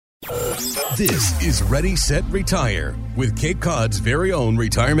This is Ready, Set, Retire with Cape Cod's very own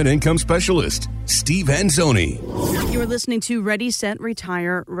retirement income specialist, Steve Anzoni. You're listening to Ready, Set,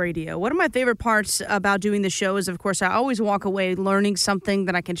 Retire Radio. One of my favorite parts about doing the show is, of course, I always walk away learning something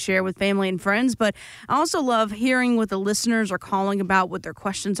that I can share with family and friends, but I also love hearing what the listeners are calling about, what their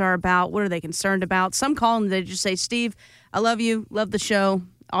questions are about, what are they concerned about. Some call and they just say, Steve, I love you, love the show.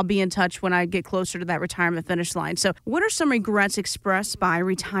 I'll be in touch when I get closer to that retirement finish line. So what are some regrets expressed by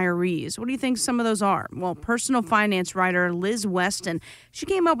retirees? What do you think some of those are? Well, personal finance writer Liz Weston, she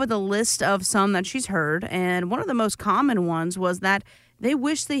came up with a list of some that she's heard, and one of the most common ones was that they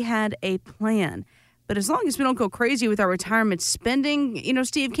wish they had a plan. But as long as we don't go crazy with our retirement spending,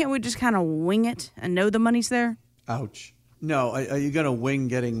 Steve, can't we just kind of wing it and know the money's there? Ouch. No, are you going to wing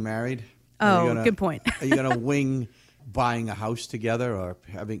getting married? Oh, good point. Are you going to wing buying a house together or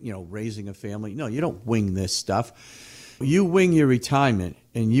having, raising a family? No, you don't wing this stuff. You wing your retirement,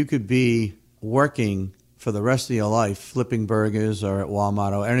 and you could be working for the rest of your life flipping burgers or at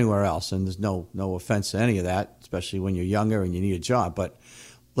Walmart or anywhere else, and there's no offense to any of that, especially when you're younger and you need a job. But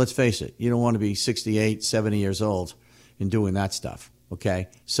let's face it, you don't want to be 68, 70 years old and doing that stuff, okay?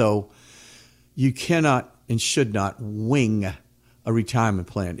 So you cannot and should not wing a retirement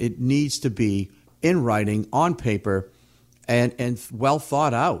plan. It needs to be in writing, on paper, and well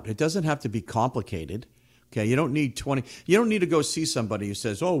thought out. It doesn't have to be complicated. Okay, you don't need to go see somebody who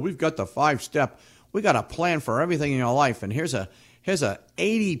says, "Oh, we've got the 5-step. We got a plan for everything in your life, and here's a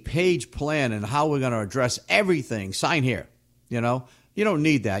 80-page plan and how we're going to address everything. Sign here." You don't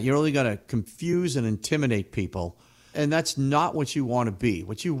need that. You're only going to confuse and intimidate people, and that's not what you want to be.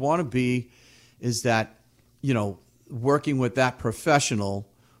 What you want to be is that, working with that professional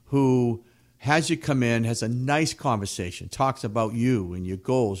who has you come in, has a nice conversation, talks about you and your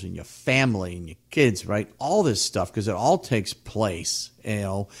goals and your family and your kids, right? All this stuff, because it all takes place,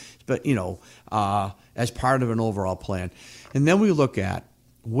 but, as part of an overall plan. And then we look at,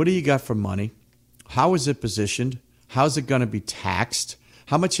 what do you got for money? How is it positioned? How's it going to be taxed?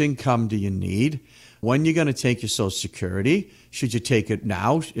 How much income do you need? When you're going to take your Social Security? Should you take it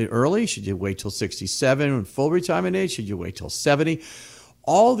now, early? Should you wait till 67 and full retirement age? Should you wait till 70?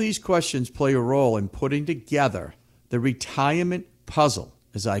 All these questions play a role in putting together the retirement puzzle,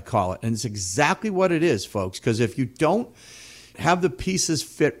 as I call it. And it's exactly what it is, folks, because if you don't have the pieces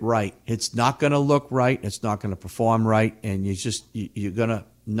fit right, it's not going to look right, it's not going to perform right, and you're going to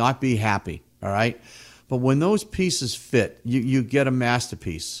not be happy, all right? But when those pieces fit, you get a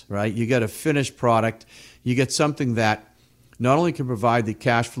masterpiece, right? You get a finished product. You get something that not only can provide the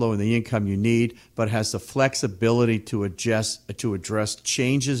cash flow and the income you need, but has the flexibility to address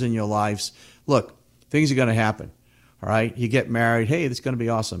changes in your lives. Look, things are going to happen, all right? You get married. Hey, this is going to be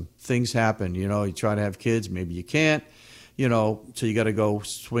awesome. Things happen. You try to have kids. Maybe you can't, so you got to go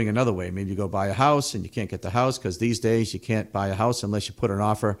swing another way. Maybe you go buy a house and you can't get the house because these days you can't buy a house unless you put an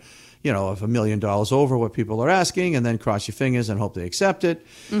offer, of $1 million over what people are asking, and then cross your fingers and hope they accept it.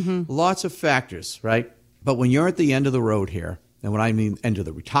 Mm-hmm. Lots of factors, right? But when you're at the end of the road here, and when I mean end of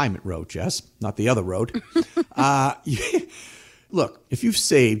the retirement road, Jess, not the other road, look, if you've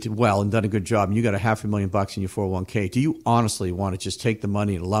saved well and done a good job and you got $500,000 in your 401k, do you honestly want to just take the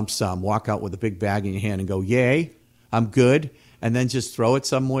money in a lump sum, walk out with a big bag in your hand and go, yay, I'm good, and then just throw it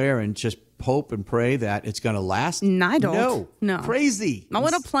somewhere and just hope and pray that it's going to last? No, I don't. No. Crazy. I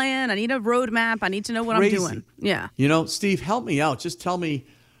want a plan. I need a roadmap. I need to know what I'm doing. Yeah. Steve, help me out. Just tell me,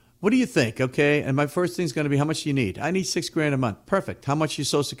 what do you think, okay? And my first thing's going to be, how much do you need? I need $6,000 a month. Perfect. How much is your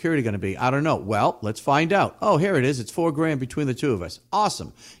Social Security going to be? I don't know. Well, let's find out. Oh, here it is. It's $4,000 between the two of us.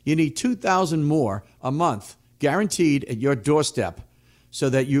 Awesome. You need $2,000 more a month, guaranteed at your doorstep, so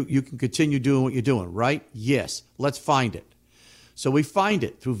that you can continue doing what you're doing, right? Yes. Let's find it. So we find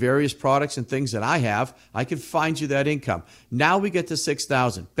it through various products and things that I have. I can find you that income. Now we get to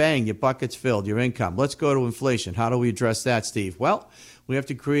 $6,000. Bang, your bucket's filled, your income. Let's go to inflation. How do we address that, Steve? Well, we have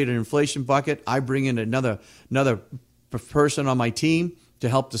to create an inflation bucket. I bring in another person on my team to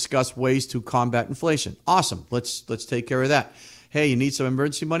help discuss ways to combat inflation. Awesome. Let's take care of that. Hey, you need some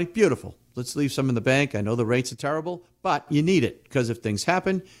emergency money? Beautiful. Let's leave some in the bank. I know the rates are terrible, but you need it because if things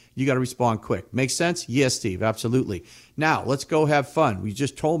happen, you got to respond quick. Make sense? Yes, Steve, absolutely. Now, let's go have fun. You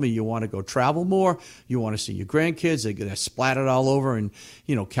just told me you want to go travel more. You want to see your grandkids. They're splattered all over in,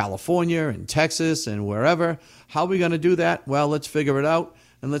 California and Texas and wherever. How are we going to do that? Well, let's figure it out,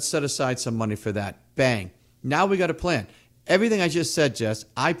 and let's set aside some money for that. Bang. Now we got a plan. Everything I just said, Jess,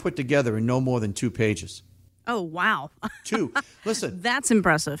 I put together in no more than 2 pages. Oh, wow. 2. Listen. That's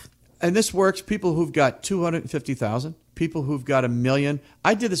impressive. And this works. People who've got $250,000, people who've got $1 million.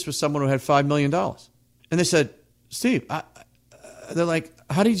 I did this for someone who had $5 million. And they said, Steve, they're like,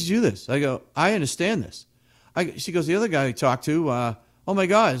 how did you do this? I go, I understand this. She goes, the other guy I talked to, oh my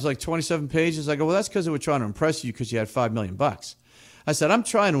God, it's like 27 pages. I go, well, that's because they were trying to impress you because you had $5 million. I said, I'm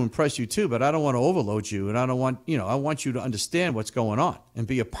trying to impress you too, but I don't want to overload you. And I don't want, I want you to understand what's going on and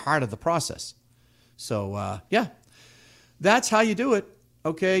be a part of the process. So, yeah, that's how you do it.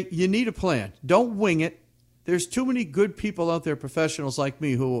 Okay. You need a plan. Don't wing it. There's too many good people out there, professionals like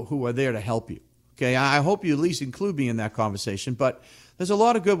me, who are there to help you. Okay. I hope you at least include me in that conversation, but there's a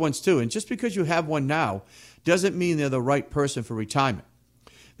lot of good ones too. And just because you have one now doesn't mean they're the right person for retirement.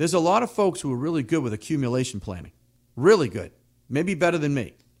 There's a lot of folks who are really good with accumulation planning. Really good. Maybe better than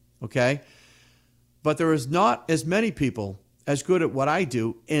me, okay? But there is not as many people as good at what I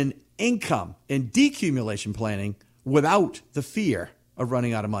do in income and decumulation planning without the fear of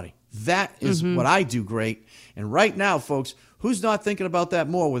running out of money. That is what I do great. And right now, folks, who's not thinking about that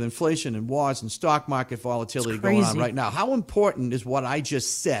more with inflation and wars and stock market volatility going on right now? How important is what I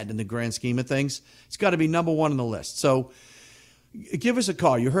just said in the grand scheme of things? It's got to be number one on the list. So give us a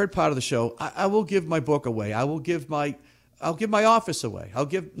call. You heard part of the show. I will give my book away. I'll give my office away.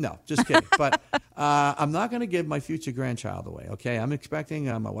 No, just kidding. But I'm not going to give my future grandchild away, okay? I'm expecting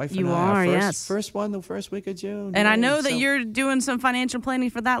my wife and I, first one the first week of June. And I know that you're doing some financial planning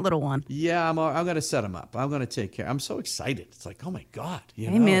for that little one. Yeah, I'm going to set him up. I'm going to take care. I'm so excited. It's like, oh, my God.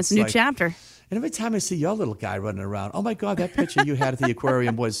 Hey, man, it's a new chapter. And every time I see your little guy running around, oh, my God, that picture you had at the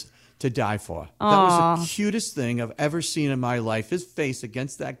aquarium was to die for. That was the cutest thing I've ever seen in my life, his face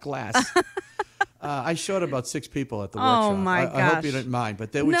against that glass. I showed about 6 people at the workshop. Oh, my gosh. I hope you didn't mind,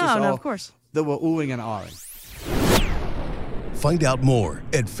 but they were of course. They were oohing and ahhing. Find out more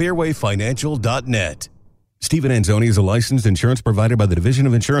at fairwayfinancial.net. Stephen Anzoni is a licensed insurance provider by the Division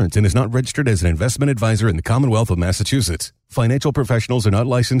of Insurance and is not registered as an investment advisor in the Commonwealth of Massachusetts. Financial professionals are not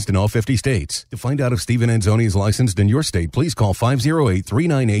licensed in all 50 states. To find out if Stephen Anzoni is licensed in your state, please call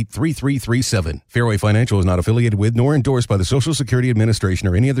 508-398-3337. Fairway Financial is not affiliated with nor endorsed by the Social Security Administration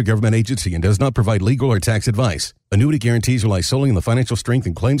or any other government agency and does not provide legal or tax advice. Annuity guarantees rely solely on the financial strength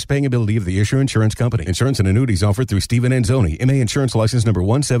and claims paying ability of the issuer insurance company. Insurance and annuities offered through Stephen Anzoni, MA Insurance License Number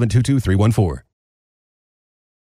 1722314.